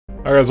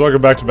Alright guys,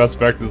 welcome back to Mass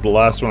Effect. This is the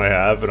last one I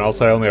have, and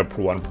also I only have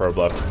one probe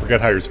left. I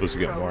forget how you're supposed to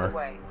get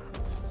more.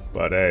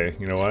 But hey,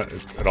 you know what?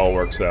 It all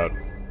works out.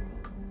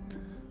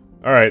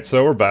 Alright,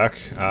 so we're back.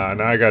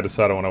 Now I gotta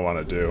decide on what I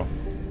want to do.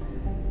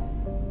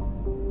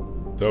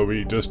 So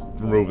we just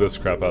remove this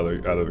crap out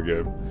of the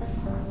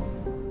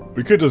game.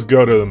 We could just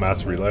go to the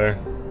mass relay.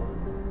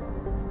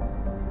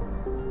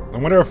 I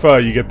wonder if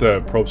you get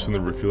the probes from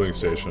the refueling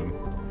station.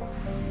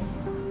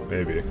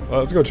 Maybe.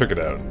 Well, let's go check it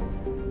out.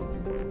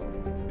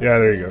 Yeah,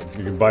 there you go.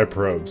 You can buy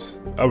probes.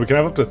 Oh, we can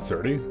have up to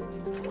 30?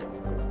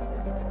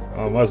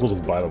 Oh, might as well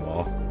just buy them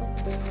all.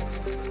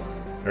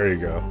 There you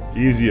go.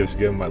 Easiest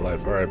game of my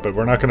life. Alright, but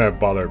we're not gonna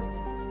bother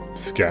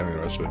scanning the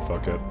rest of it.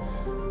 Fuck it.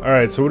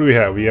 Alright, so what do we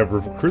have? We have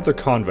recruit the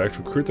Convict,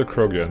 recruit the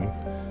Krogan.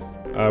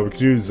 We could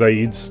do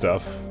Zaid's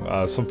stuff.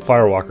 Some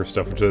Firewalker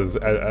stuff, which is,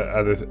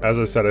 as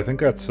I said, I think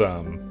that's,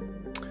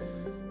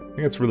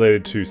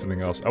 related to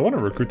something else. I want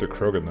to recruit the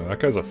Krogan, though. That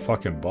guy's a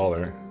fucking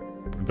baller.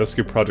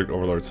 Investigate Project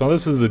Overlord. So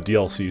this is the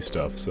DLC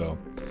stuff, so...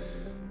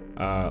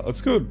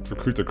 let's go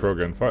recruit the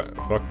Krogan.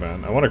 Fuck,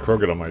 man. I want a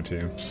Krogan on my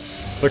team.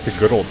 It's like the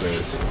good old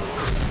days.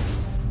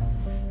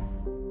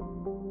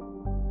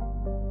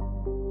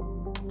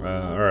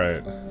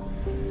 Alright.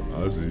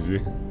 Oh, this is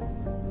easy.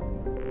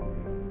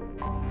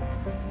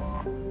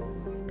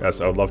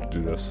 Yes, I would love to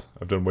do this.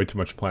 I've done way too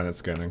much planet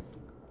scanning.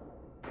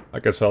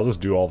 Like I said, I'll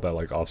just do all that,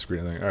 like,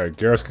 off-screen thing. Alright,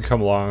 Garrus can come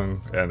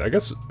along, and I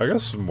guess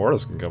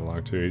Mortis can come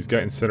along, too. He's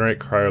got Incinerate,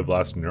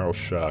 Cryoblast, Neural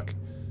Shock.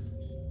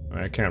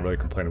 I can't really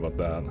complain about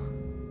that.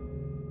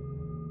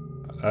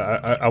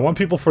 I want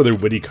people for their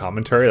witty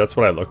commentary. That's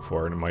what I look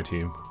for in my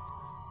team.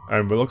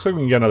 And it looks like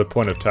we can get another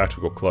point of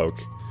Tactical Cloak.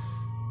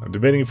 I'm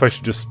debating if I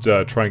should just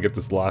try and get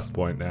this last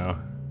point now.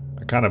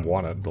 I kind of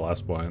want it, the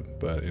last point,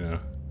 but, you know.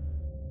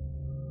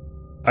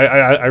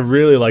 I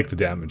really like the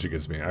damage it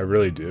gives me. I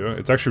really do.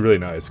 It's actually really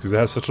nice, because it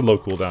has such a low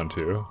cooldown,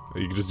 too.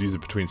 You can just use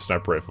it between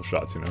sniper rifle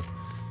shots, you know.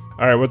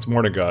 Alright, what's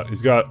Morton got?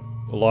 He's got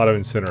a lot of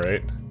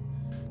Incinerate.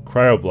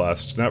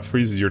 Cryoblast. Snap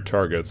freezes your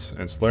targets.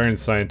 And Solarian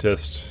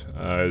Scientist,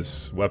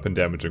 his weapon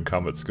damage and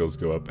combat skills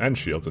go up. And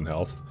shields and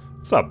health.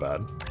 It's not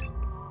bad.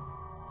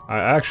 I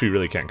actually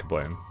really can't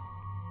complain.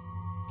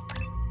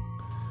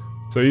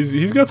 So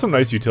he's got some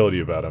nice utility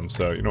about him,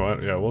 so you know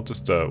what? Yeah, we'll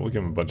just, we'll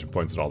give him a bunch of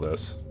points and all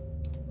this.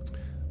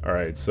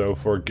 Alright, so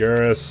for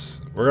Garrus,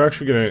 we're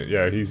actually gonna,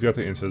 yeah, he's got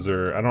the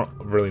Incisor. I don't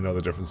really know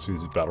the difference between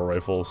these battle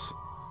rifles.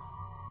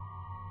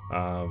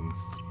 I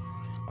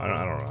don't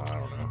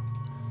know.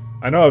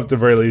 I know at the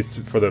very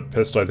least for the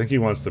pistol, I think he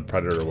wants the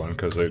Predator one,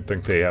 because I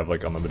think they have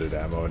like unlimited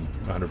ammo and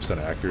 100%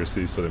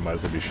 accuracy, so they might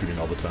as well be shooting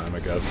all the time,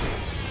 I guess.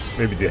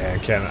 Maybe the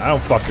hand cannon, I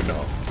don't fucking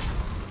know.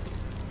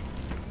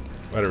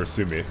 Whatever,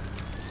 sue me.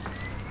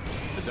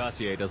 The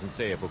dossier doesn't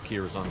say if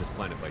Okeer is on this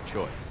planet by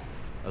choice.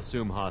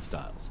 Assume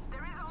hostiles.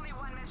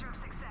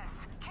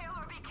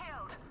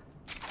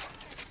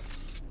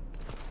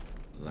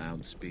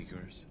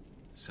 Loudspeakers.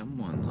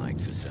 Someone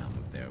likes the sound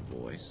of their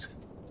voice.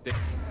 Stay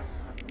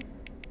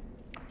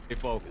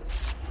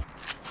focused.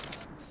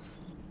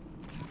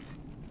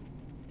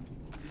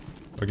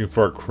 Looking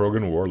for a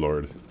Krogan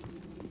Warlord.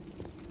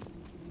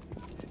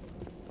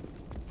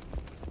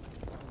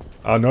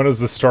 Known as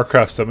the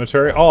StarCraft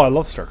Cemetery. Oh, I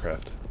love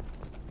StarCraft.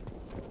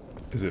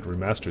 Is it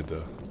remastered,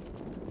 though?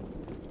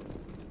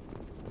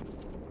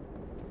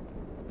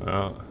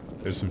 Oh,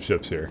 there's some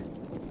ships here.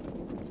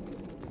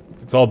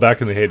 It's all back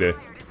in the heyday.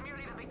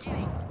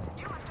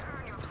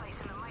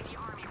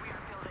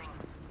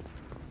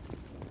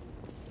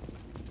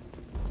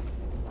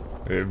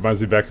 It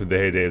reminds me back to the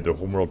heyday of the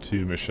Homeworld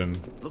 2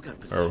 mission.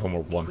 Or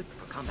Homeworld 1.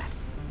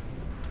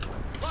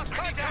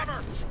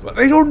 But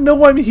they don't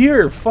know I'm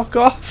here! Fuck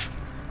off!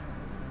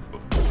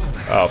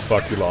 Oh,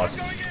 fuck, we lost.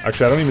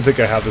 Actually, I don't even think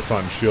I have this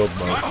on shield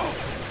mode.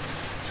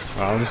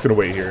 I'm just gonna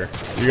wait here.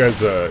 You guys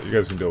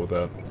can deal with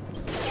that.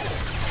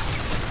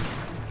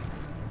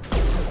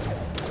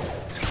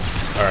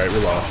 Alright, we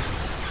lost.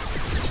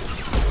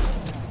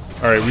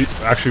 Alright, we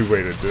actually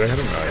waited. Did I hit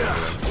him? No, I didn't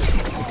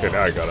hit him. Okay,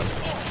 now I got him.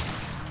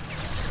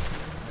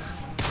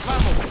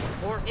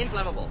 Flammable or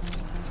inflammable.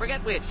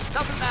 Forget which.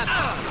 Doesn't matter.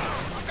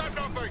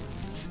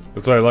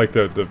 That's why I like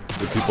the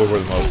people who are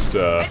the most,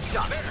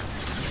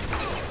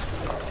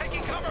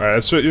 Alright,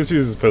 let's use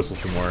this pistol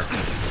some more.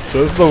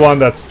 So this is the one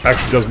that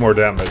actually does more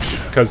damage,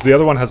 because the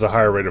other one has a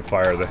higher rate of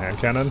fire, the hand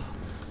cannon.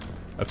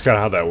 That's kind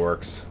of how that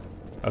works.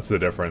 That's the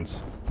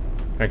difference.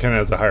 Hand cannon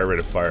has a higher rate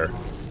of fire.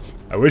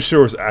 I wish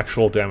there was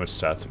actual damage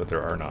stats, but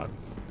there are not.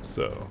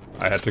 So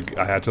I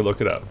had to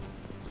look it up.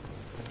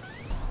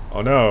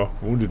 Oh no,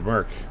 wounded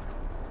Merc.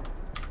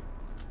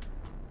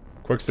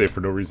 Quick save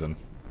for no reason.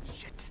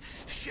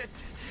 Shit.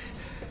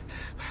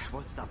 I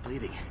won't stop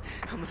bleeding.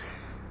 I'm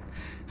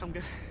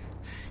gonna...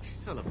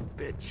 Son of a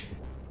bitch.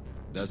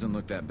 Doesn't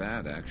look that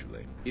bad,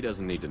 actually. He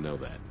doesn't need to know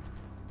that.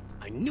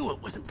 I knew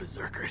it wasn't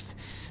Berserkers.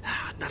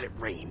 Not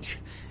at range.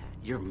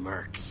 You're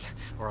Mercs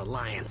or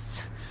Alliance.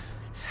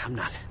 I'm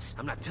not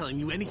telling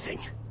you anything.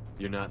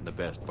 You're not in the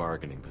best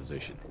bargaining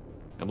position.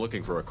 I'm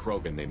looking for a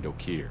Krogan named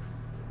Okeer.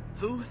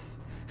 Who?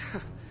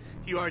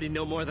 You already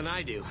know more than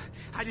I do.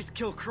 I just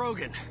killed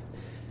Krogan.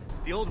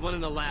 The old one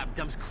in the lab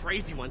dumps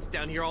crazy ones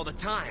down here all the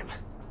time.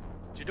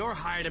 Jador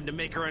hired him to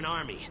make her an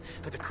army,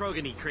 but the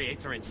Krogan he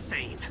creates are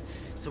insane.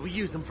 So we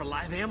use them for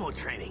live ammo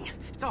training.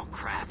 It's all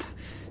crap.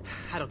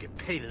 I don't get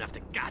paid enough to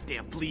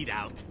goddamn bleed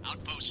out.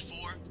 Outpost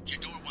 4,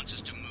 Jador wants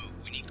us to move.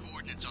 We need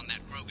coordinates on that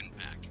Krogan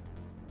pack.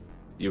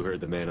 You heard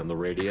the man on the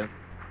radio?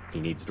 He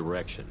needs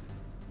direction.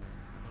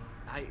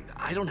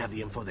 I don't have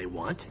the info they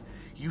want.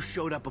 You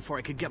showed up before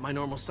I could get my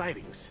normal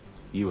sightings.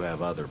 You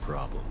have other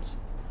problems.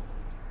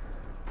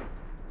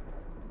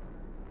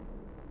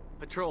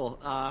 Patrol,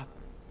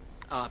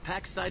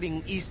 pack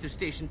sighting east of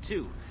Station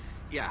 2.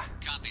 Yeah.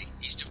 Copy.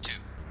 East of 2.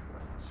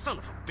 Son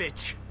of a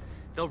bitch.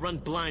 They'll run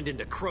blind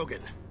into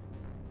Krogan.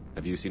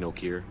 Have you seen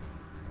Okeer?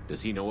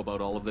 Does he know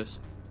about all of this?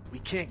 We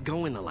can't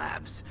go in the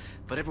labs,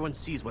 but everyone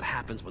sees what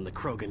happens when the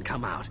Krogan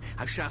come out.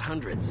 I've shot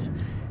hundreds.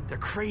 They're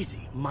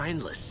crazy,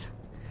 mindless.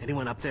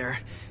 Anyone up there,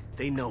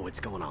 they know what's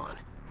going on.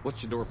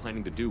 What's Jador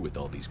planning to do with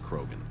all these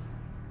Krogan?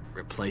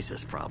 Replace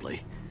us,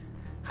 probably.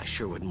 I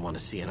sure wouldn't want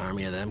to see an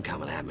army of them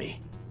coming at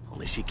me.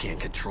 Only she can't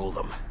control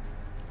them.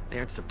 They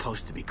aren't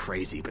supposed to be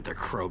crazy, but they're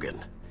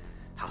Krogan.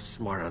 How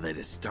smart are they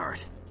to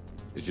start?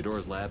 Is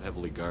Jador's lab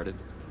heavily guarded?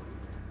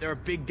 There are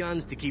big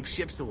guns to keep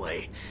ships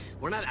away.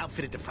 We're not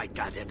outfitted to fight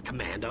goddamn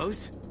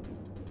commandos.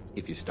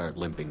 If you start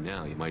limping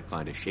now, you might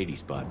find a shady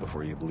spot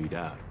before you bleed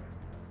out.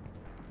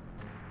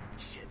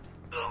 Shit.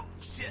 Oh,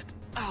 shit.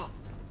 Oh.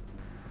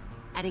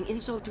 Adding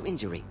insult to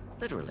injury,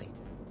 literally.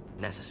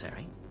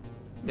 Necessary.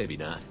 Maybe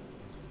not.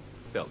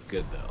 Felt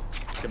good, though.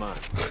 Come on.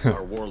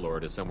 Our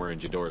warlord is somewhere in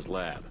Jador's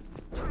lab.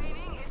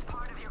 Training is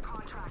part of your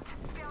contract.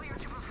 Failure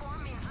to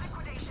perform means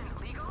liquidation,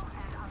 legal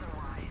and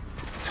otherwise.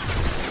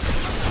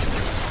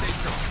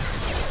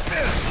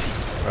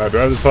 Do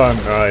I have this on?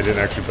 No, I didn't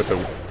actually put the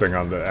thing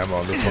on the ammo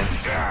on this one.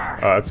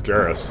 That's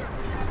Garrus.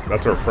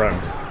 That's our friend.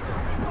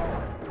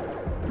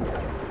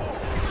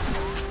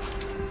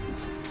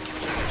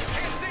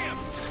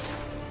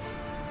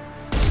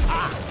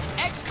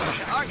 Excellent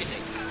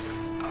targeting.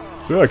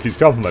 See, look, he's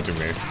complimenting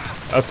me.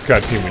 That's the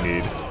kind of team we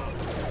need.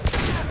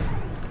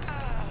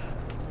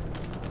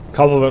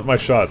 Compliment my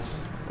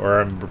shots,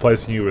 or I'm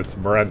replacing you with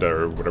Miranda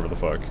or whatever the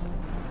fuck.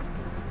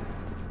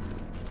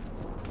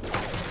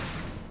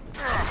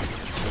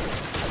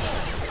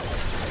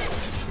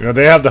 You know,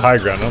 they have the high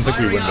ground. I don't think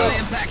we win this.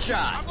 Impact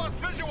shot.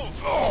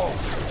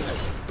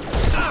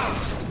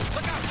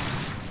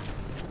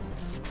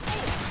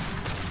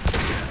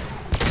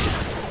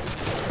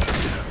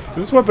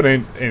 This weapon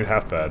ain't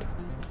half bad.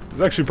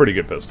 It's actually a pretty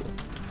good pistol.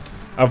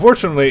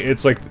 Unfortunately,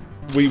 it's like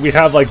we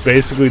have like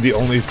basically the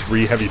only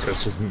 3 heavy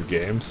pistols in the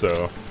game,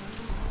 so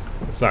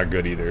it's not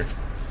good either.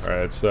 All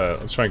right,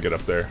 let's try and get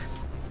up there.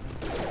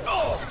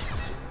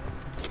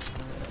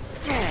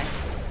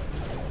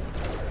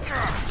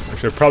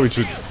 Actually, I probably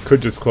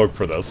could just cloak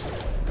for this.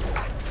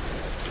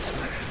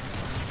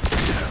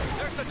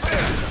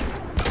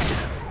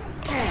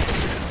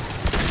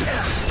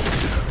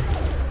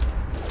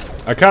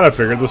 I kind of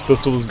figured this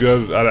pistol was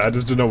good. I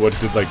just didn't know what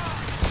did like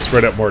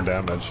straight up more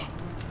damage,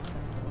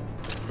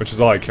 which is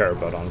all I care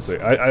about, honestly.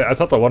 I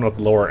thought the one with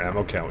lower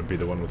ammo count would be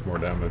the one with more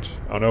damage.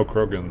 Oh no,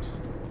 Krogans.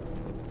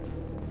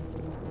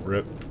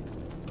 Rip.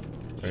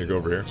 Can you go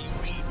over here?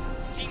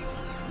 Team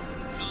 4,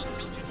 Tom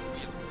tells you we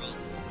have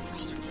patrols.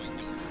 Patrols are going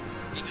north.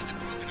 They got the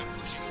Krogan are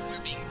pushing and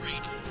we're being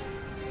raided.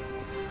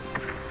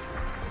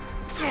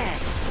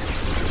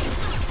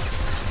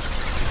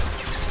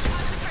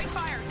 Concentrate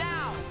fire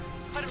now.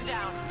 Put him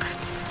down.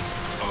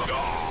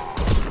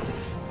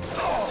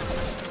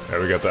 Yeah,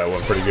 we got that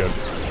one pretty good.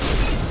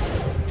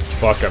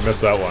 Fuck, I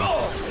missed that one.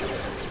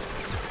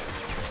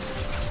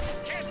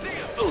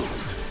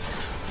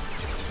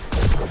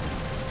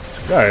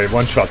 Yeah, I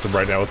one-shot them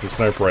right now with the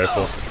sniper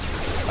rifle.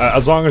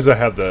 As long as I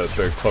have the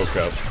cloak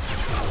up.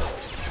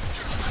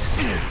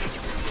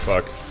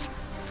 Fuck.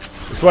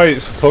 That's why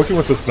cloaking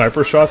with the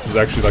sniper shots is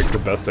actually like the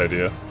best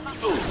idea.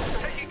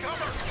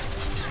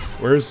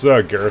 Where's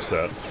Garrus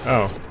at?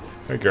 Oh.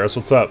 Hey Garrus,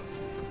 what's up?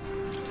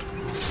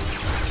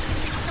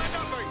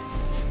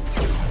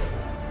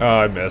 Oh,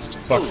 I missed.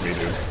 Fuck me,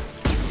 dude.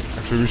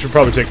 Actually, we should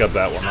probably take out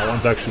that one. That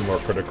one's actually a more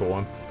critical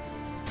one.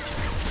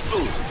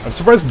 I'm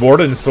surprised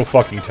Mordin is so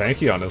fucking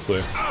tanky,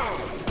 honestly.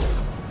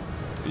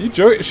 You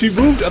joke? She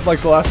moved at like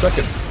the last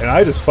second, and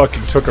I just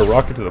fucking took a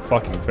rocket to the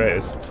fucking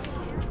face.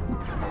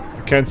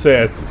 I can't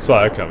say I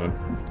saw that coming.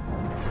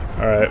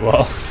 Alright,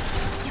 well.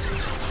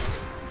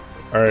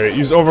 Alright,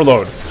 use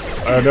overload.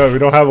 No, we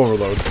don't have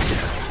overload.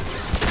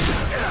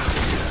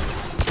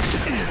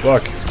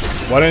 Fuck.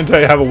 Why didn't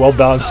I have a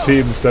well-balanced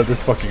team instead of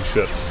this fucking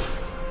shit?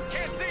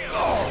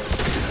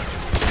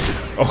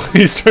 Oh,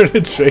 he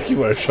started shaking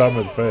when I shot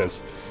him in the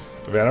face.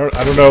 I mean,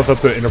 I don't know if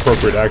that's an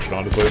inappropriate action,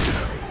 honestly.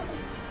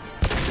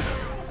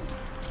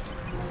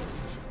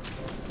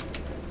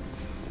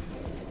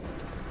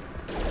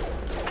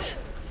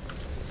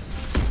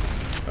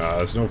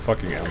 There's no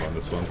fucking ammo on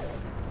this one.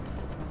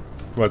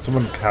 Come on,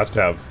 someone has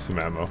to have some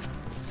ammo.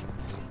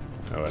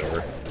 Oh,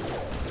 whatever.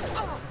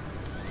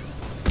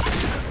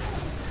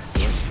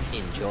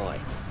 Enjoy.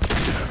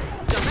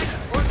 Direct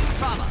organ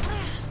trauma.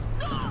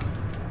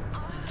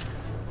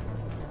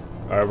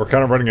 Alright, we're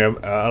kind of running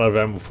out of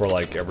ammo for,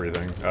 like,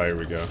 everything. Oh, here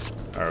we go.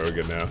 Alright, we're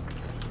good now.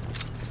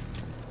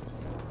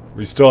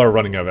 We still are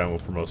running out of ammo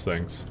for most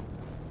things.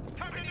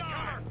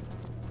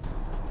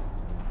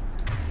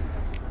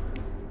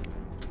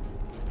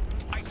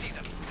 I see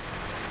them.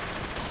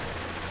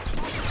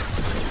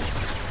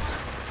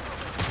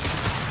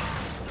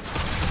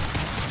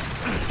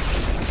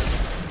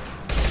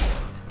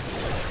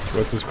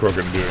 What's this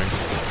Krogan doing?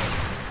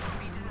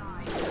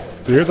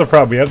 So here's the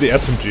problem. We have the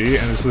SMG,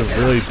 and this is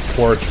a really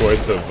poor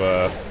choice of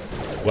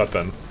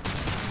weapon.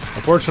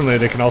 Unfortunately,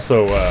 they can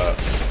also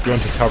go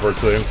into cover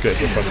so they don't get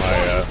hit by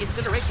my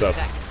Incineration stuff.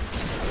 attack.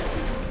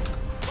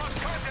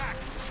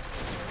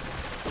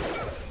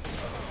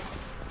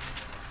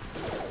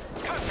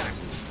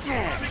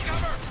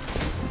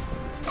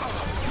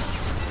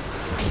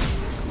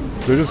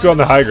 So just go on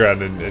the high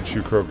ground and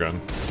shoot Krogan.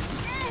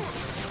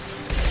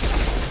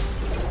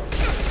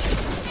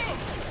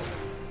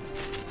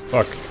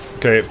 Fuck.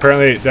 Okay,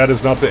 apparently that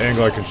is not the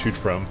angle I can shoot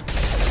from.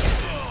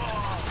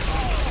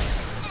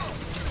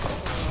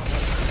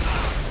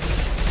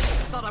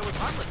 Thought I was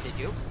harmless, did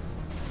you?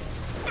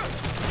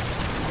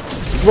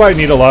 This is why I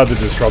need a lot of the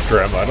disruptor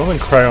ammo. I don't think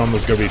cryo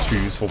is going to be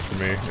too useful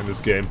for me in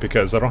this game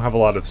because I don't have a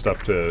lot of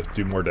stuff to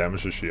do more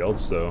damage to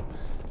shields, so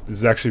this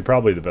is actually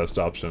probably the best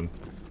option.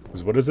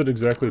 Because what does it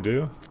exactly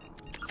do?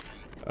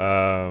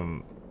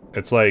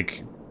 It's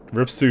like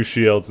rips through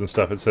shields and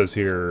stuff. It says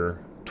here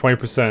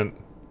 20%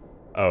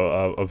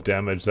 of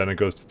damage, then it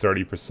goes to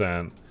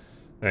 30%,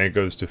 then it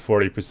goes to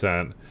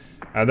 40%.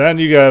 And then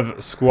you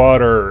have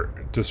squad or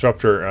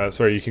disruptor,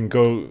 sorry, you can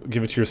go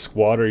give it to your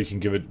squad or you can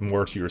give it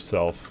more to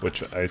yourself,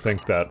 which I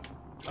think that,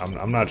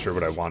 I'm not sure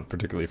what I want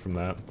particularly from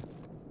that.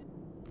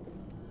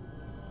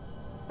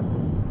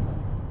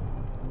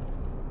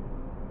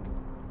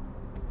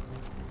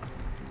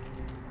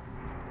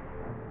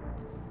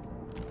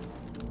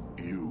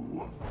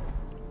 You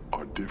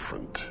are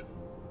different,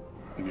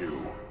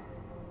 new.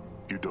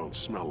 You don't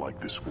smell like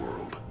this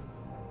world.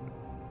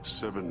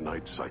 7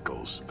 night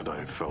cycles, and I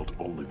have felt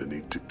only the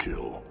need to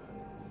kill.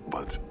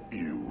 But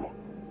you...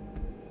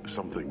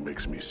 something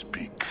makes me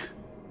speak.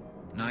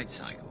 Night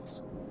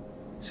cycles.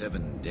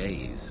 7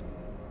 days.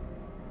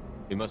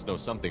 He must know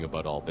something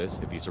about all this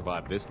if he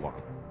survived this long.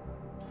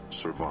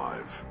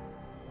 Survive.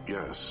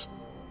 Yes,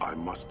 I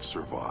must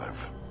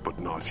survive, but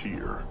not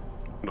here.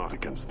 Not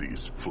against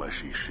these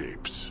fleshy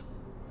shapes.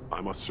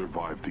 I must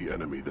survive the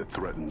enemy that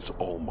threatens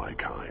all my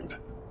kind.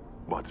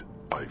 But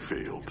I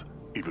failed,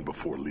 even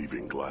before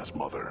leaving Glass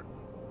Mother.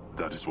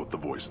 That is what the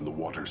voice in the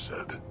water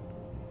said.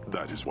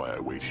 That is why I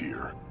wait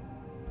here.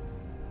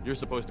 You're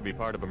supposed to be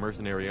part of a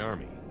mercenary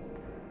army.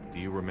 Do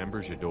you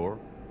remember Jador?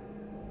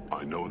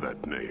 I know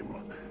that name.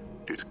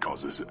 It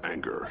causes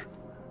anger,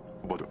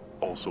 but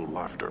also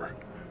laughter.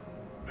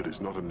 It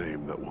is not a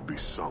name that will be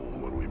sung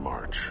when we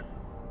march.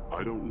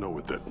 I don't know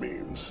what that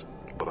means,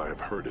 but I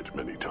have heard it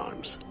many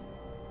times.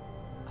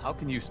 How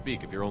can you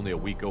speak if you're only a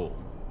week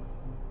old?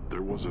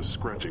 There was a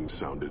scratching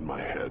sound in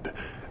my head,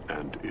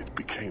 and it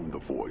became the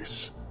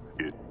voice.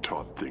 It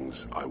taught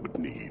things I would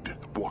need.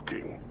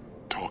 Walking,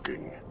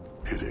 talking,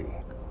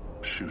 hitting,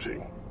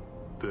 shooting.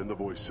 Then the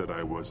voice said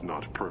I was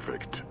not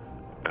perfect,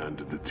 and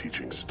the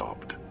teaching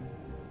stopped.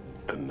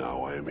 And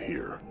now I am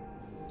here.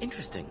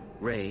 Interesting.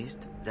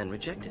 Raised, then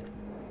rejected.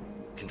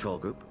 Control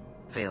group.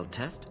 Failed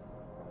test.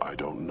 I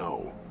don't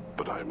know,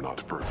 but I am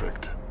not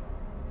perfect.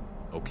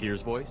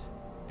 Okir's voice?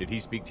 Did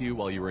he speak to you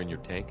while you were in your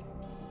tank?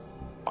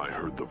 I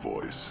heard the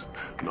voice,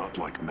 not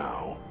like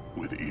now,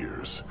 with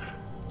ears.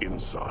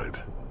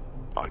 Inside.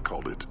 I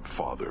called it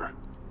Father.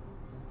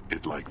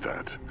 It like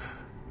that,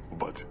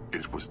 but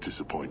it was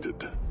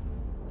disappointed.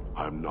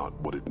 I'm not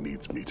what it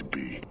needs me to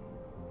be.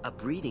 A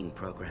breeding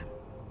program.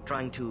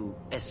 Trying to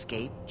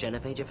escape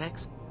genophage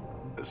effects?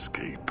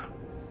 Escape.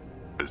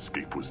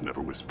 Escape was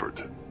never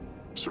whispered.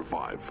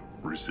 Survive,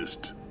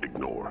 resist,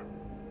 ignore.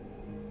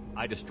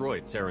 I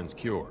destroyed Saren's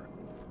cure.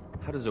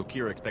 How does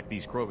Okir expect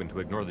these Krogan to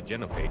ignore the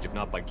genophage if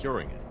not by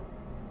curing it?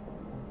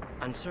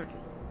 Uncertain.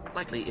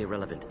 Likely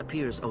irrelevant.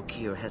 Appears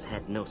Okir has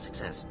had no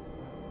success.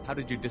 How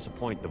did you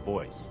disappoint the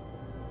voice?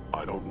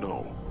 I don't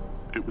know.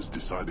 It was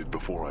decided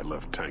before I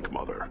left Tank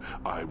Mother.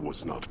 I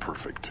was not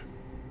perfect.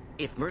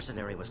 If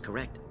Mercenary was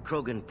correct,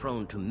 Krogan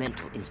prone to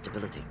mental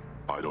instability.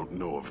 I don't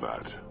know of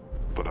that,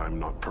 but I'm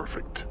not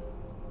perfect.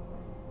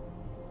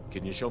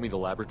 Can you show me the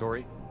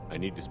laboratory? I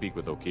need to speak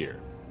with Okir.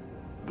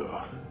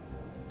 The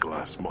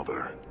Glass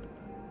Mother.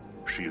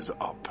 She is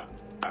up,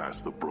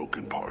 past the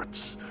broken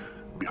parts,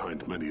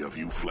 behind many of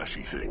you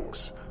fleshy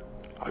things.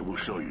 I will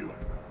show you.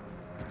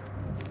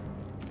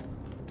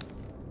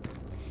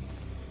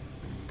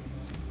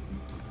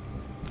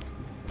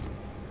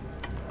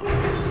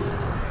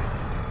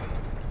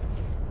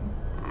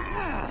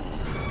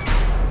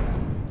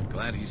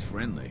 Glad he's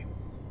friendly.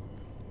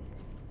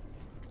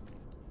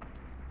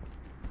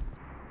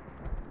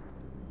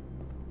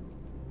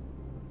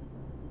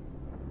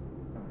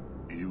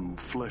 You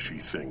fleshy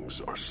things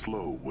are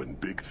slow when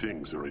big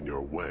things are in your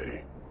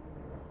way.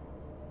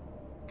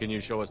 Can you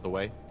show us the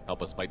way?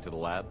 Help us fight to the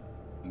lab?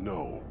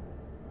 No,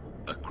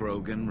 A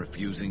Krogan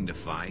refusing to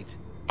fight?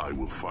 I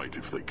will fight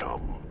if they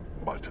come,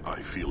 but I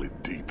feel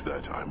it deep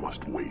that I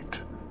must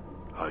wait.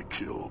 I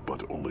kill,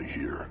 but only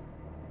here.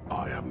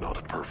 I am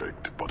not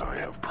perfect, but I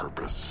have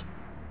purpose.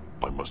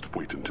 I must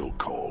wait until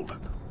called,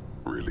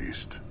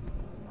 released.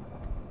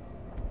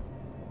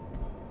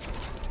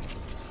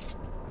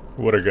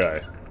 What a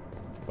guy.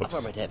 Oops.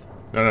 Affirmative.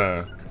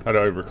 No. How do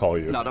I recall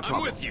you? Not a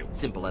problem. with you.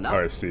 Simple enough.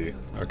 Oh, I see.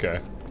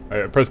 Okay.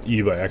 I pressed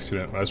E by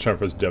accident. I was trying to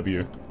press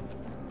W.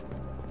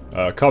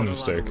 Common Not a lot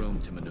mistake. of room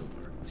to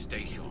maneuver.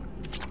 Stay sharp.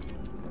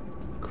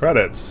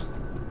 Credits.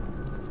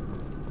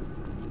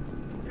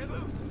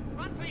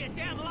 Run for your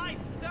damn life!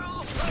 They're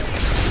all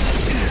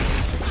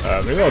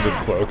Maybe I'll just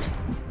cloak.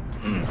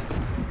 And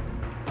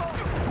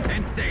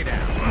stay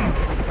down.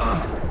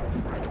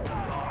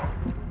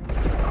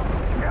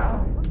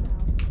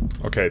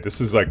 Okay, this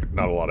is like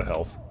not a lot of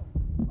health.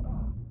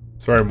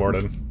 Sorry,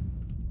 Mordin.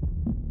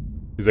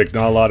 He's like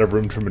not a lot of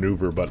room to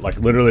maneuver, but like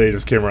literally they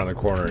just came around the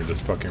corner and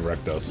just fucking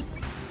wrecked us.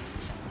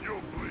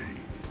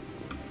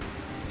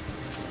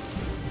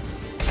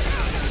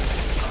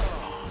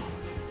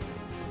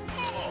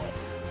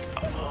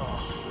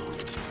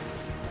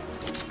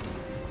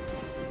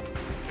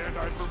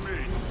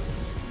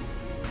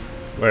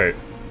 Wait,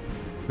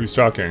 who's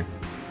talking?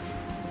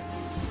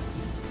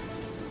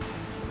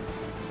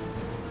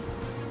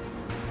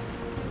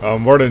 Oh,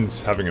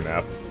 Mordin's having a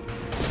nap.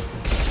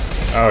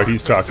 Oh,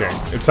 he's talking.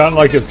 It sounded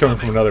like it's coming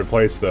from another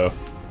place, though.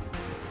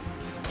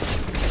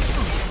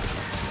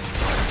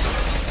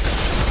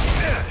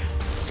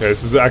 Okay,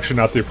 this is actually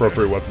not the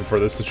appropriate weapon for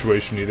this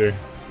situation either.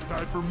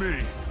 Not for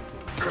me.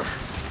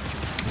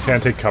 You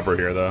can't take cover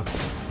here, though.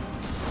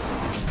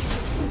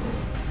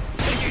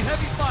 taking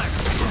heavy fire.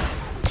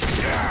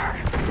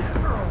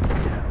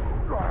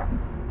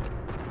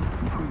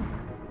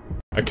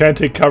 I can't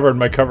take cover in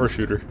my cover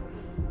shooter.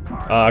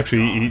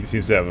 Actually, he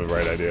seems to have the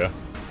right idea.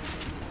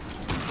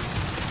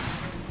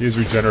 He is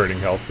regenerating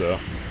health, though.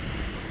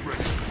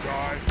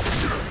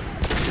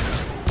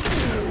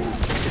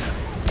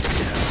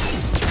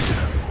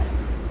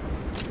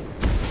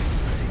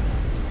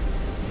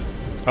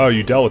 Oh,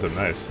 you dealt with him.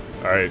 Nice.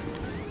 Alright.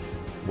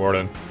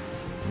 Mordin.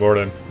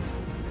 Mordin.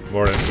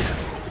 Mordin.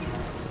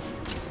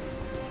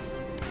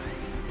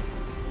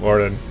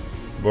 Mordin.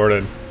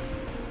 Mordin.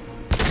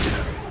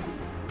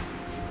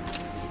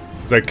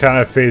 It's like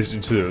kind of phased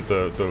into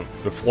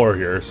the floor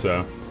here,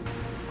 so...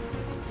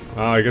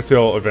 I guess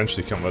he'll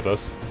eventually come with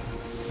us.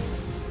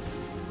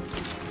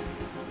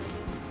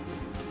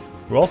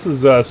 Who else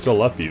is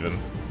still up, even?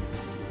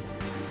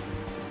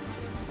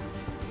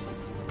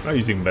 I'm not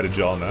using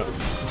Metagel on that.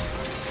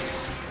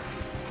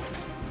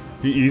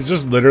 He's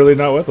just literally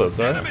not with us,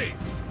 huh? Enemy!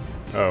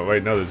 Oh,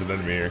 wait, no, there's an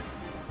enemy here.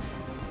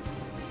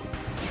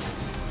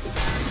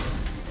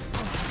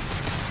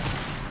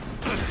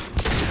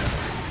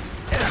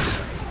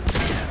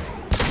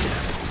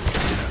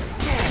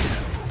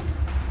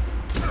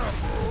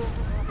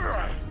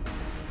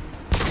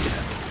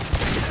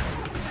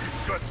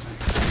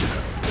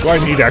 Do I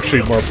need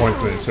actually more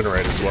points than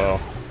Incinerate as well?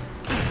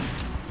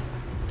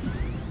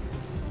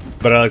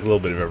 But I like a little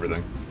bit of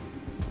everything.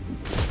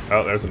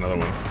 Oh, there's another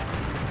one.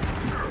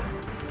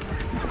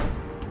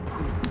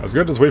 I was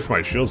gonna just wait for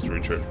my shields to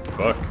recharge.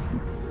 Fuck.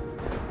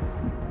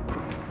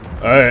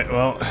 Alright,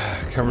 well,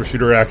 cover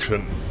shooter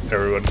action,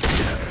 everyone.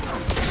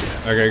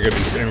 Okay, good.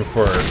 He's aiming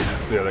for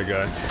the other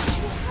guy.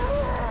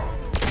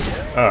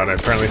 Oh, and I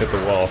apparently hit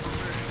the wall.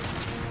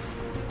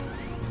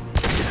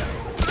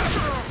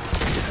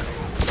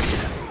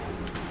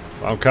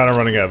 I'm kind of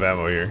running out of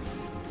ammo here.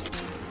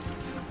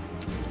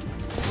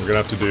 We're gonna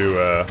have to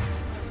do,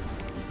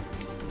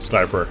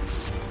 sniper.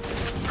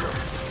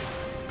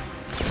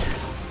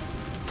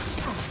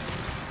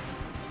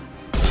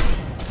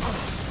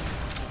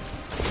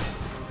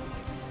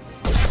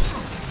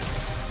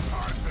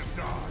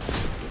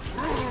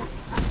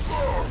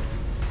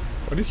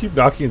 Why do you keep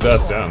knocking his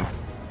ass down?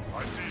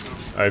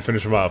 Alright,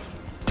 finish him off.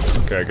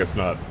 Okay, I guess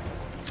not.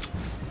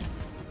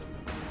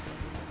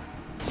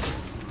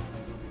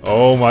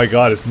 Oh my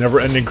god, it's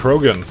never-ending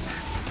Krogan.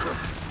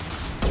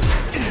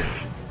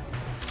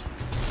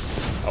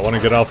 I want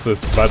to get off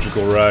this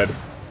magical ride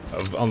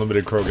of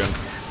unlimited Krogan.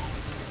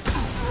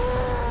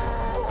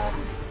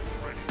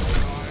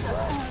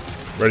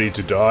 Ready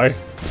to die?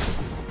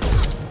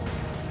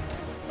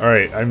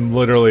 Alright, I'm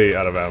literally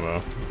out of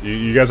ammo.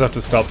 You guys have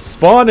to stop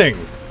spawning!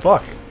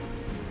 Fuck!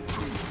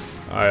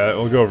 Alright,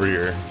 we'll go over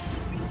here.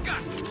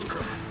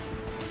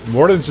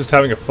 Mordin's just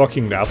having a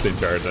fucking nap the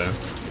entire time.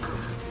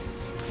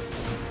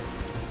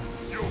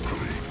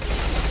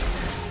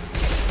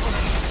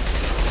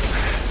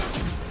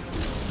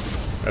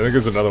 I think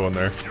there's another one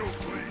there.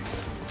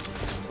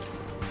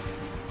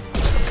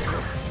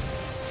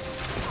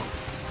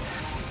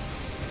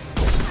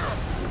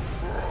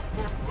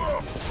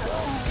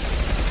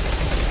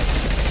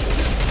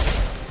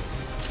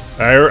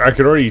 I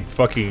could already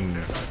fucking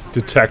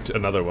detect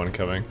another one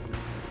coming.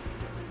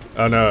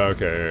 Oh no,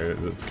 okay,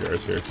 that's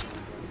Garrus here.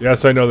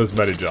 Yes, I know this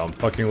Metagel. I'm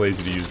fucking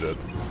lazy to use it.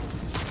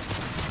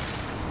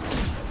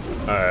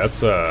 Alright,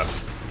 that's a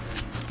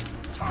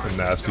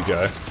nasty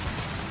guy.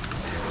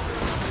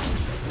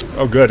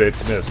 Oh good, it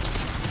missed.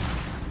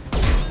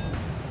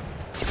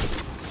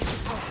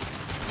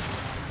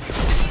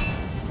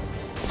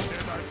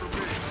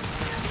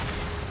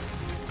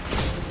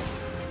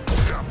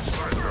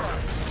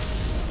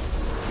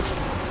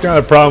 Kind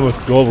of problem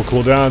with global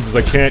cooldowns is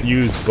I can't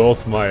use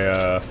both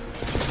my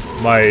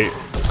my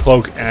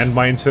cloak and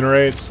my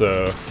incinerate,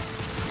 so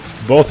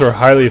both are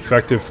highly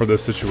effective for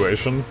this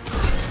situation.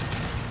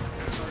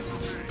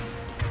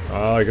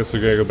 I guess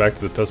we're gonna go back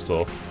to the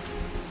pistol.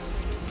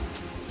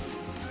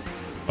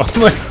 Oh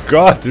my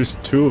god, there's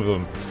two of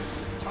them.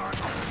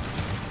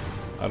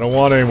 I don't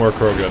want any more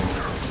Krogan.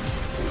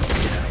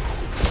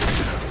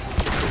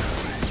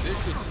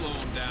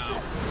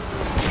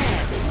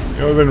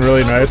 It would have been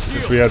really nice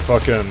if we had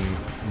fucking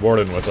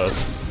Warden with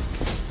us.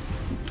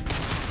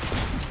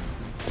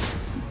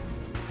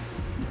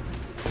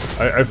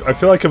 I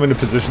feel like I'm in a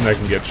position that I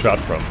can get shot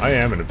from. I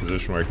am in a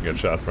position where I can get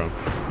shot from.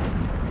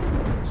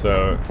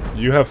 So,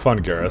 you have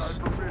fun, Garrus.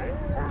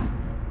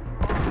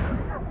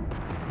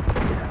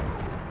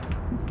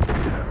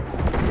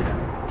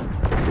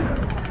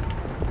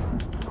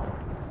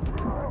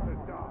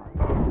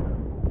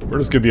 We're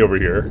just gonna be over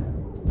here.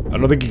 I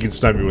don't think you can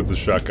snipe me with the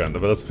shotgun, but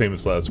that's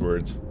famous last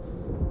words.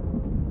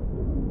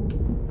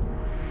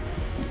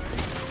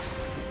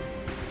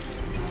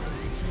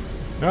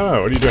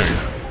 No, what are you doing?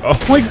 Oh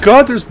my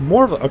god, there's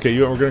more of them! Okay,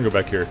 we're gonna go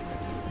back here.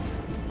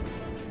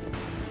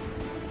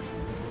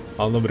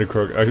 Unlimited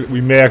Krogan.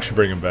 We may actually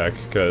bring him back,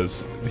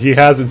 because he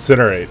has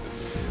Incinerate.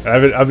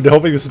 I've been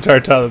hoping this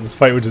entire time that this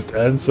fight would just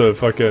end, so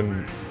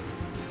fucking...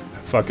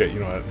 Fuck it,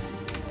 you know what?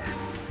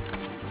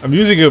 I'm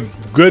using a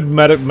good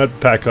med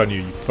pack on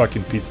you, you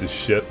fucking piece of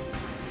shit.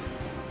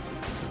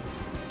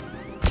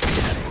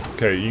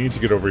 Okay, you need to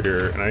get over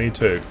here, and I need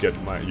to get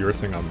your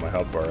thing on my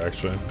health bar,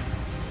 actually.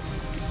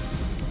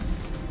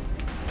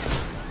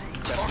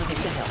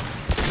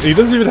 He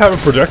doesn't even have a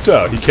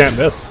projectile. He can't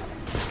miss.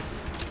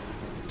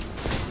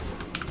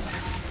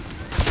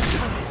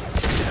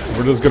 So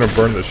we're just gonna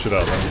burn this shit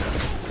out of him.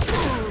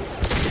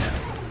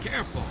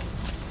 Careful.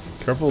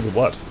 Careful with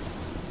what?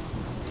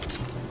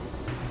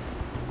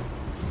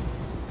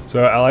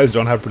 So allies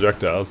don't have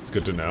projectiles. It's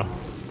good to know.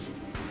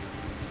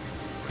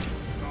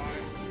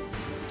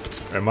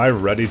 Am I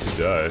ready to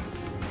die?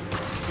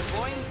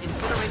 Deploying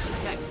incineration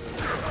tech.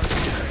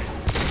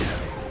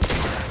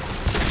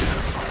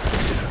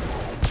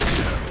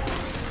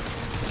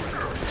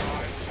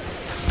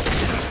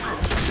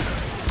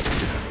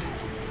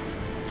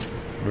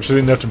 We're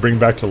shooting enough to bring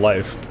back to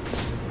life.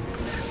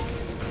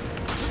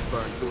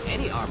 Burn through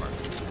any armor.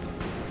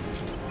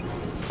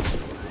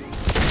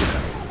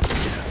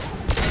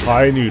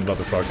 High nude,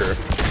 motherfucker.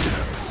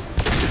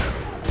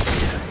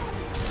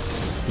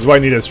 This is why I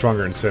need a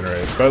stronger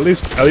incinerate. But at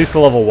least the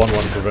level 1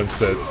 prevents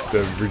the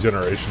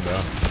regeneration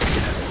though.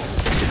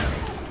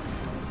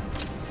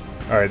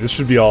 Alright, this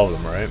should be all of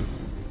them, right?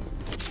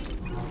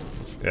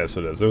 Yes,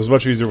 it is. It was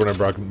much easier when I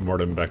brought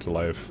Mordin back to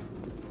life.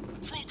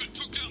 Krogan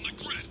took down the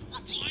grid. We're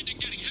blind and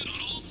getting hit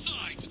on all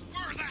sides.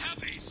 Where are the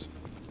heavies?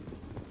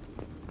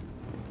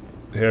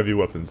 Heavy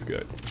weapons,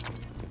 good.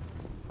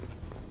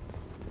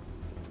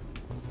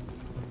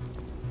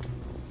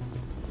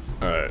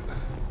 Alright.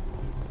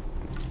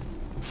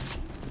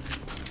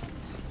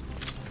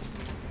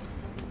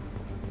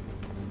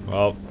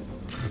 Well,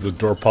 there's a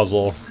door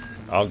puzzle.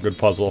 Oh, good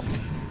puzzle.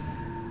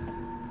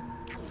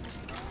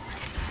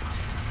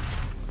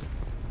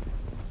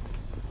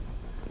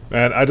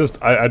 Man, I just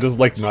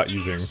like not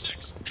using.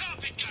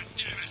 Copy,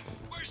 goddammit.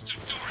 Where's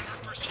Tador and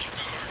her personal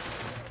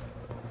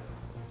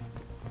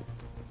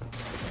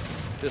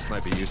guard? This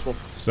might be useful.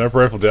 Sniper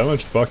rifle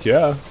damage? Fuck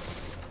yeah.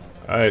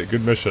 Alright,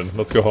 good mission.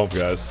 Let's go home,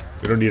 guys.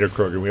 We don't need a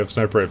Krogan. We have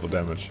sniper rifle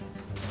damage.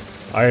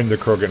 I am the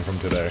Krogan from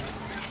today.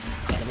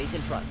 Enemies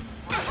in front.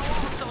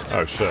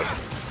 Oh shit.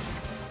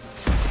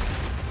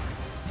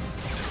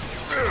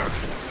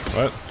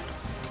 What?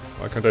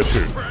 Why can't I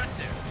shoot?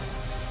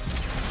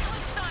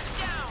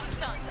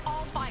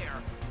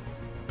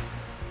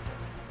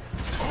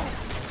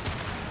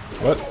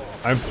 What?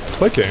 I'm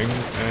clicking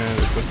and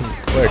it doesn't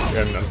click,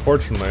 and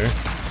unfortunately,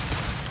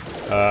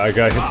 I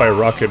got hit by a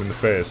rocket in the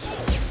face.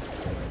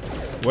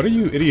 What are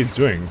you idiots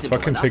doing?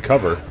 Fucking take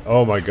cover.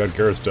 Oh my god,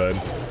 Garrus died.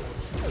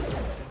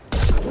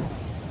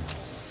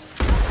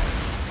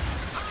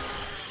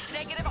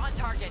 Negative on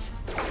target.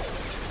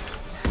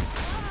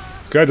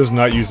 This guy does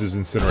not use his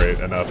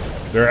incinerate enough.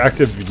 Their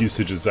active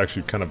usage is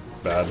actually kind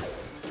of bad.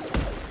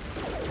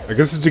 I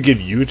guess it's to give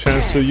you a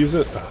chance to use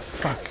it? Oh,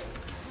 fuck.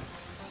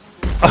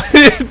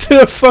 I did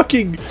a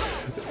fucking...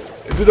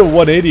 I did a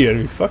 180 on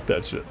me. Fuck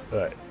that shit.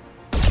 Alright.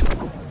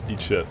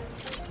 Eat shit.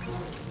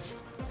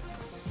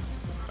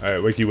 Alright,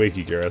 wakey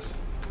wakey, Garrus.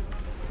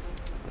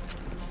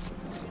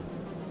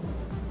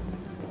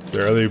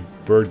 The early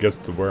bird gets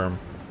the worm.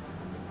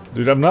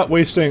 Dude, I'm not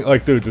wasting...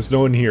 Like, dude, there's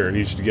no one here.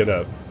 He should get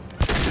up.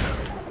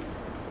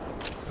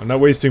 I'm not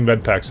wasting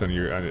med packs on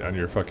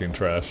your fucking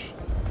trash.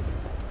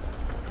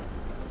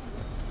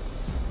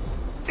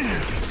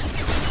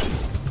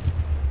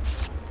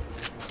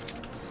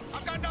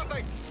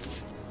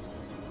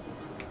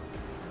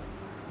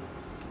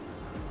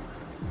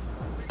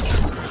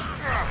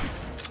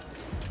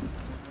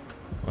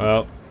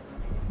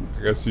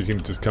 guess you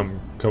can just come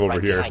over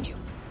Right here. behind you.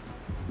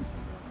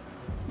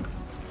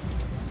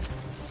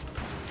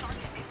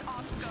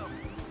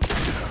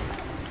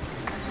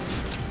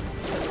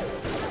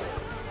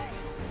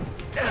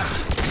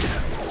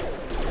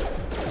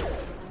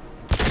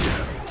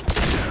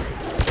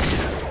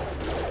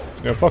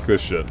 Yeah, fuck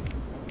this shit.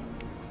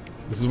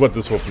 This is what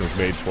this weapon is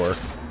made for.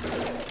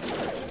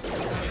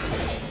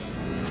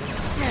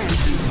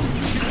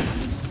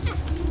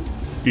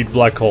 Eat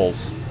black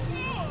holes.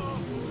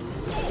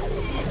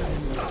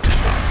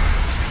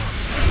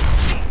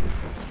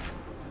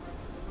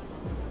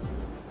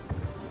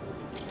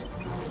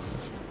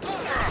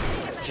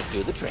 Should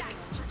do the trick.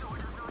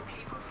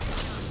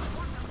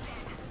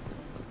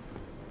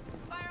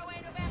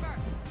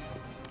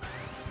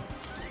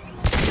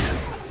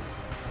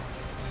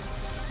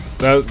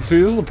 Now, see,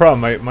 this is the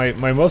problem.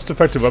 My most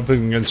effective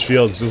weapon against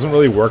shields doesn't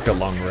really work at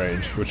long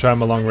range, which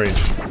I'm a long range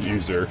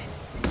user.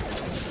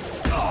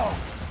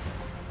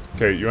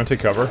 Okay, you want to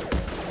take cover?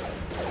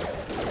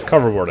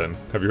 Cover Warden.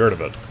 Have you heard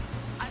of it?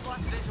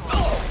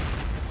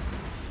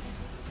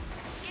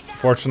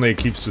 Fortunately, it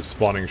keeps just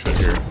spawning shit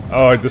here.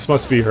 Oh, this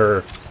must be her.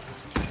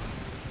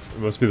 It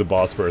must be the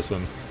boss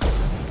person.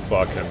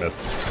 Fuck, I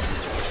missed.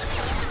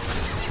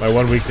 My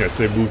one weakness,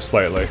 they move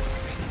slightly.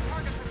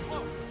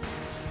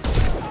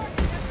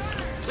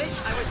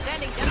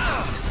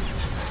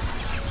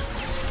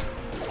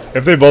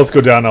 If they both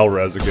go down, I'll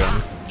res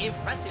again.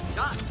 Impressive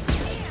shot.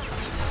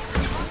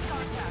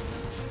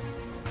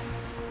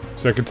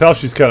 So I can tell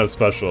she's kind of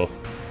special.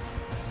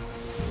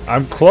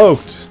 I'm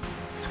cloaked.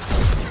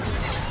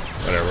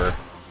 Whatever.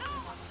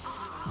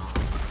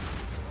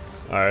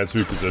 Alright, let's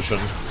reposition.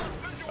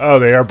 Oh,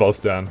 they are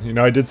both down. You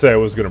know, I did say I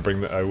was gonna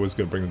bring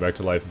them back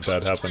to life if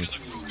that happened.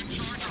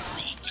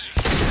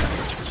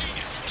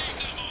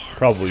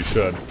 Probably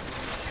should.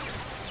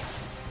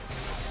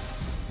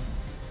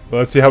 But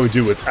let's see how we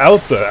do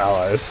without the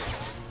allies.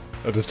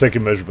 It'll just take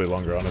immeasurably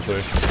longer,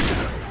 honestly.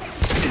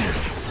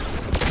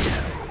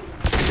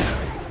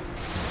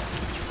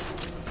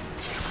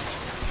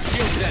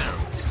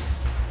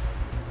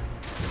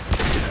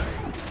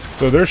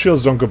 So their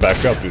shields don't go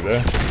back up, do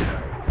they?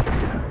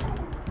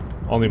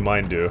 Only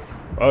mine do.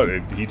 Oh,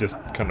 he just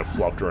kind of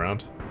flopped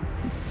around.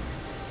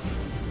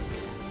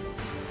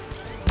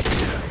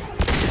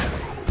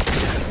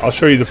 I'll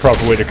show you the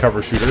proper way to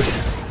cover shooter.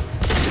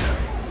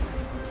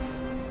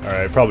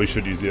 Alright, I probably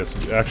should use the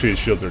SMG. Actually, his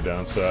shields are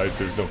down, so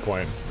there's no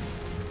point.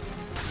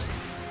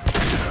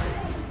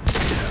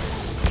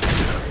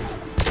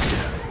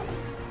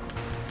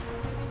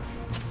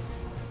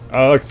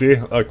 Oh, look, see?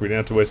 Look, we didn't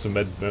have to waste a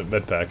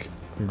med pack.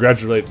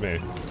 Congratulate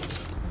me.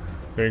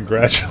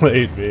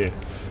 Congratulate me.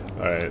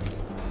 Alright,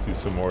 let's see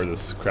some more of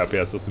this crappy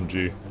ass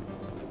SMG.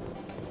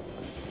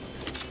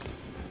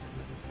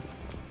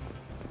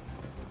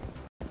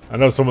 I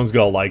know someone's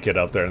gonna like it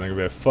out there and they're gonna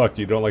be like, fuck,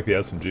 you don't like the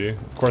SMG?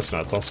 Of course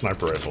not, it's all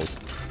sniper rifles.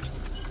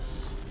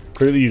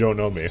 Clearly you don't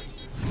know me.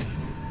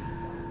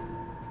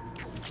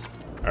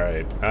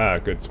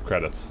 Alright, good, some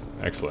credits.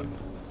 Excellent.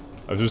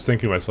 I was just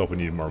thinking to myself we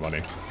needed more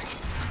money.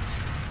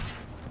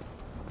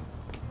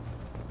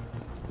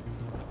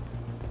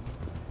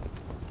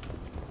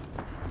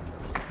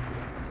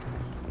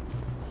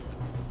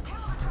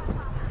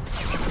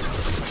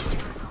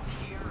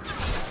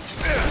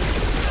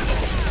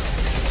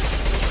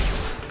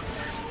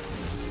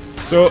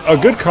 So, a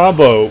good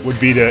combo would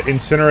be to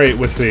incinerate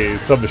with the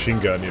submachine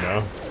gun, you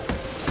know?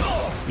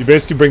 You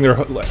basically bring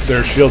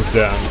their shields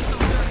down.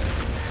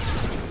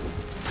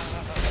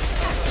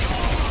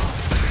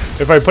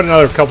 If I put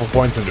another couple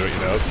points into it, you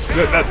know?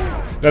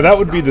 Now that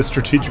would be the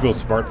strategical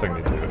smart thing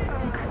to do.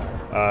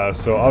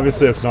 So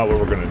obviously that's not what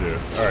we're gonna do.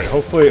 Alright,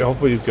 hopefully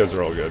these guys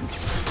are all good.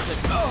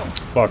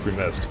 Fuck, we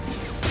missed.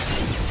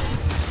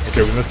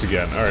 Okay, we missed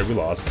again. Alright, we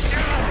lost.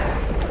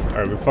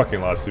 Alright, we fucking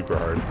lost super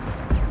hard.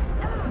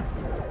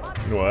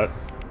 You know what?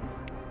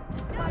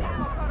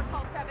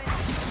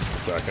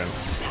 Second.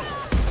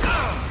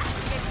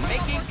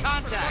 Making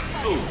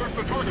contact. Ooh, first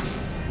the target.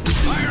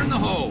 Fire in the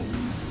hole.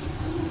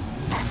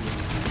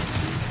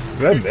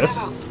 Did I miss?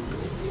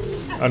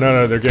 Oh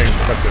no, they're getting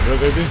sucked into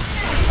it, maybe?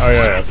 Oh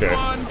yeah, okay.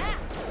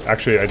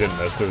 Actually, I didn't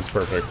miss. It was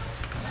perfect.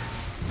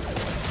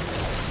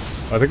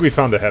 I think we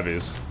found the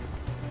heavies.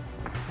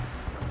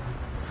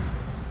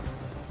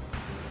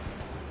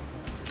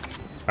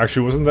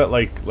 Actually, wasn't that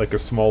like a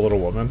small little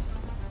woman?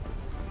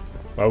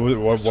 What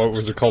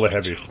was it called, a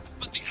heavy?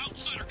 But the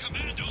outsider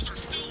commandos are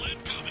still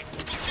incoming.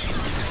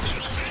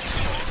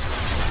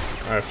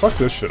 Alright, fuck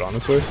this shit,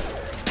 honestly.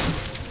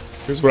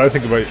 Here's what I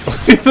think about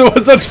the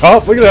ones on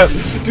top, look at that!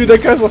 Dude,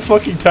 that guy's a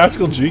fucking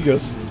tactical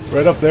genius.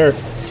 Right up there.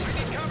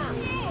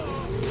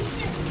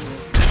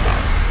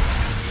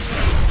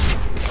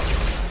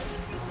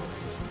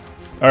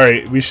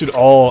 Alright, we should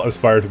all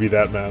aspire to be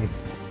that man.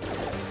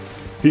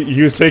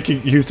 He was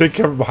taking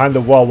cover behind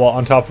the wall while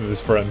on top of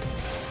his friend.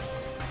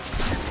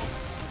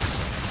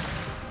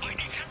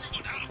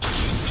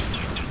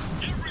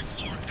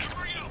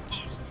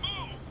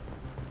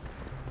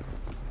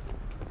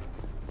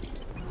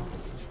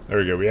 There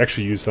we go, we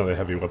actually used some of the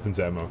heavy weapons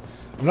ammo.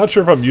 I'm not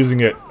sure if I'm using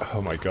it.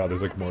 Oh my god,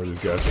 there's like more of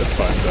these guys. That's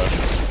fine though.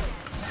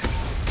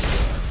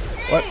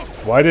 What?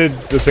 Why did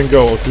the thing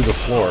go through the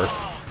floor?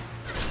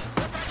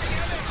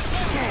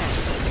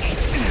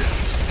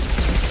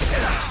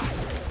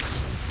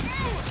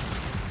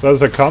 So I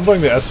was like comboing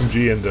the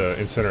SMG and the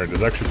Incinerate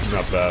is actually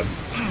not bad.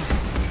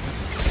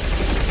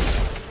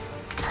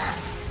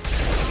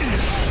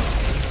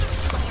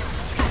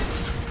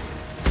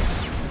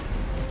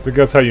 I think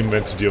that's how you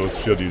meant to deal with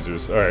shield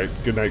users. Alright,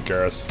 good night,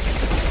 Garrus.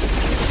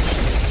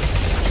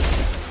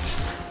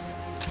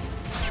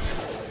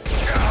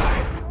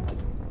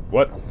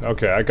 What?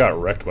 Okay, I got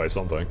wrecked by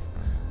something.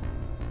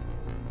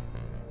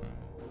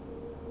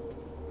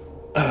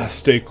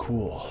 Stay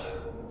cool.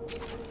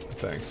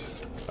 Thanks.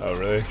 Oh,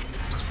 really?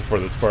 Just before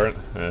this part?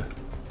 Eh.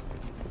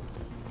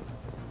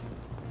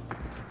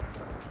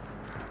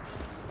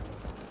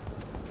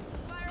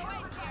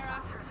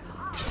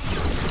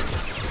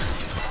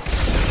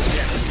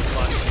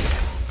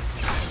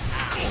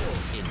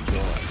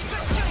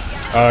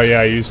 Oh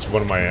yeah, I used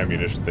one of my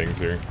ammunition things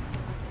here.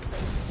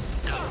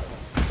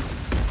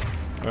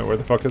 Oh, where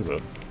the fuck is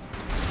it?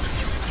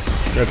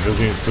 Yeah, it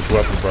doesn't even switch the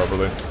weapon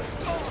properly.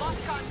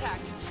 Lost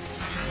contact.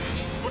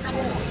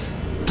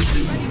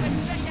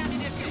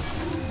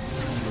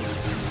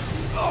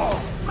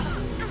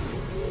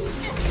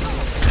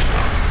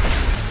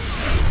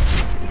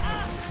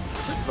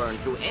 Could burn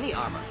through any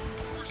armor.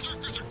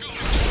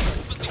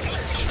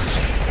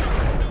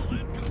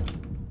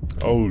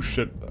 Oh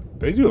shit.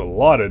 They do a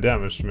lot of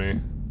damage to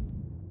me.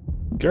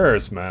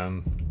 Garrus,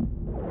 man.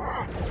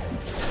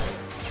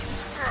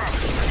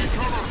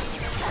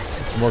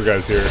 Some more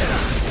guys here.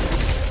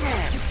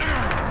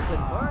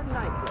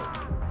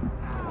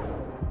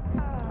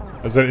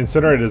 As an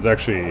Incinerate is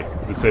actually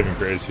the saving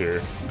grace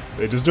here.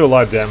 They just do a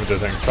lot of damage, I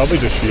think. Probably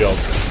just shields.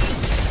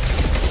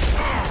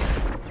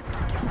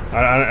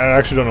 I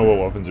actually don't know what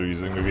weapons they're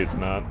using. Maybe it's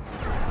not.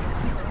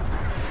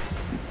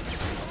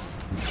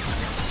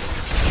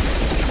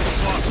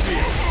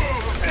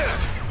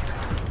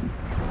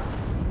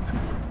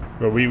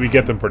 But we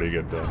get them pretty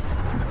good though.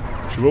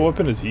 Actually, what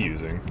weapon is he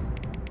using?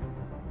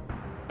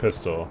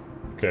 Pistol.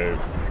 Okay.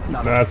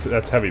 No,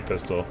 that's heavy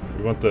pistol.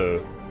 We want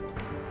the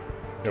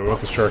we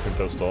want the Shuriken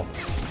pistol.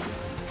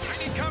 I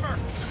need cover.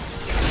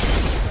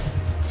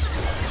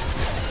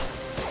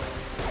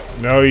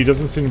 No, he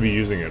doesn't seem to be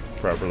using it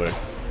properly.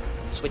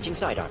 Switching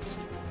sidearms.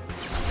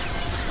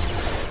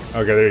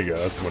 Okay, there you go.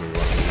 That's the one we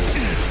want to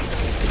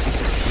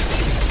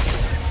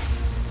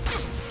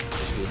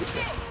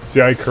use. See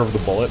how I curved the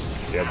bullet?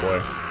 Yeah,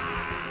 boy.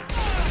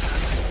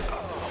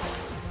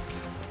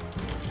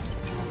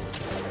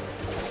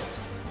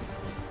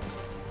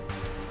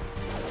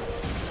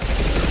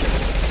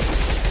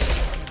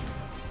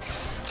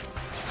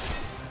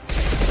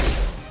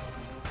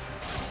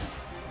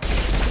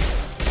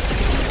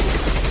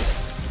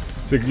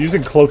 So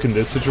using Cloak in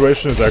this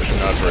situation is actually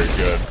not very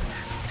good.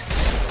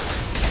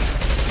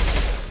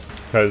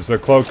 Because the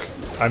Cloak,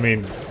 I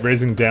mean,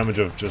 raising damage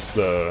of just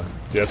the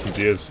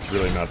SMG is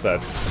really not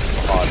that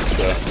hot,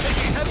 so...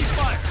 Heavy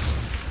fire.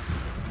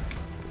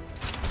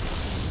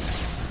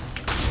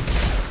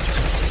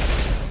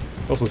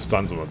 Also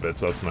stuns him a bit,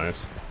 so that's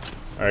nice.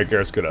 Alright,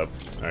 Garrus, get up.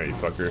 Alright, you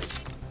fucker.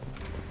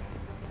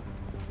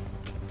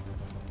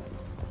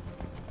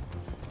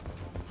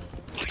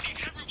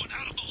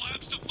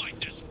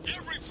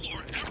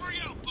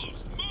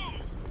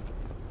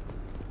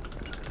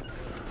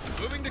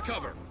 Moving to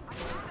cover.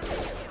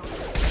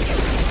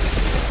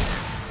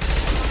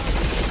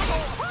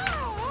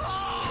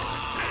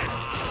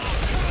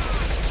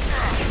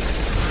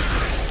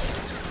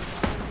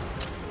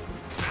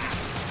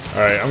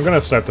 Alright, I'm gonna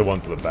snipe the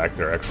one to the back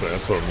there, actually.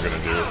 That's what I'm gonna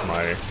do with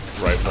my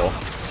rifle.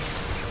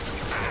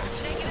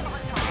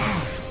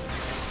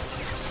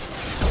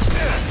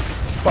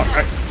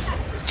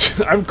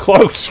 Fuck, I'm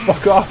cloaked!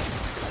 Fuck off!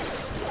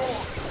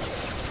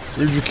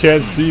 You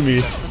can't see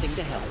me.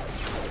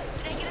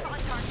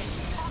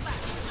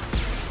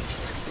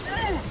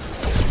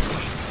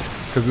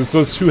 Because it's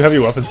those two heavy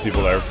weapons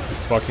people that are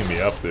just fucking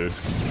me up, dude.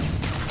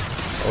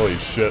 Holy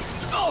shit.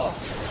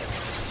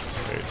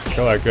 Okay,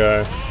 kill that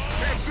guy.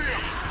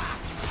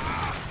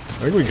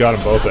 I think we got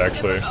them both,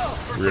 actually.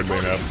 Weirdly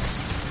enough.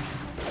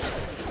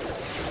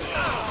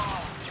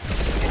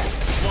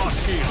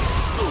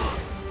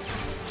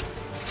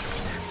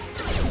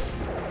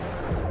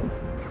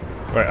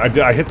 Right,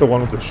 I hit the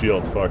one with the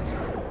shields, fuck.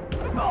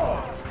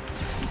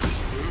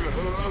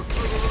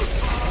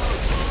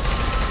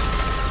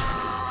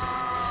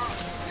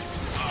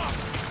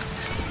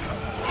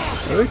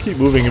 Why do they keep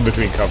moving in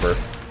between cover?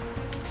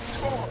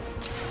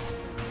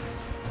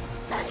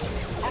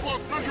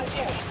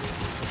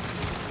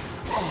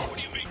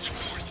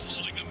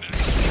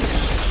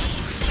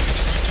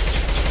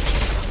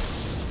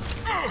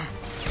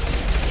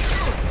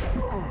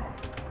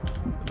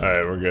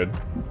 Alright, we're good.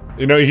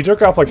 You know, he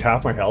took off like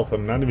half my health.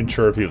 I'm not even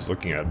sure if he was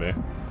looking at me.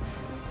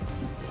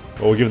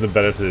 Well, we'll give him the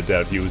benefit of the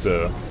doubt. He's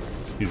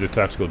a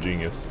tactical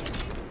genius.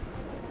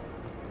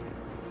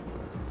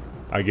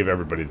 I give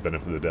everybody the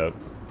benefit of the doubt.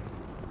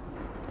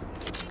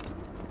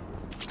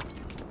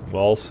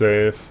 Wall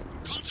safe.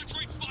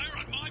 Concentrate fire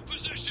on my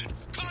position.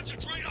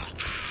 Concentrate on.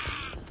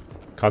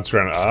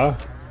 Concentrate on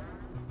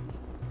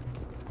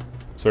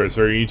Sorry,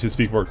 you need to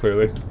speak more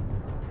clearly.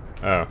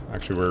 Oh,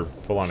 actually we're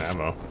full on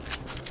ammo.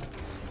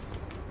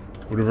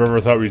 Would have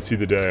ever thought we'd see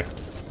the day.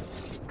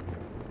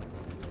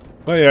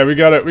 Well, yeah, we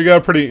got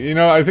it pretty, you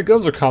know, I think that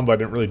was a combo I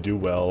didn't really do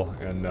well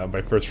in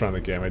my first round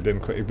of the game. It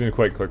didn't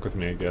quite click with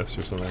me, I guess,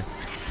 or something.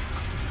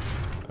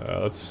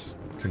 Let's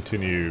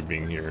continue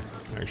being here,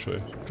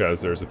 actually,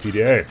 because there's a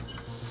PDA.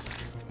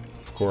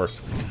 Of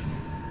course.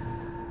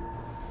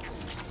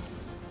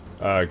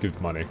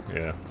 Give money,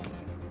 yeah.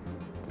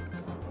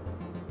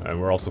 And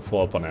we're also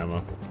full up on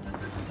ammo.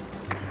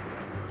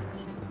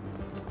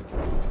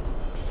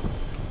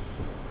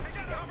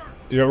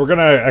 Yeah, we're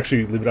gonna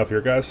actually leave it off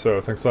here, guys,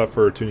 so thanks a lot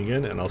for tuning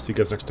in, and I'll see you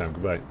guys next time.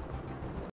 Goodbye.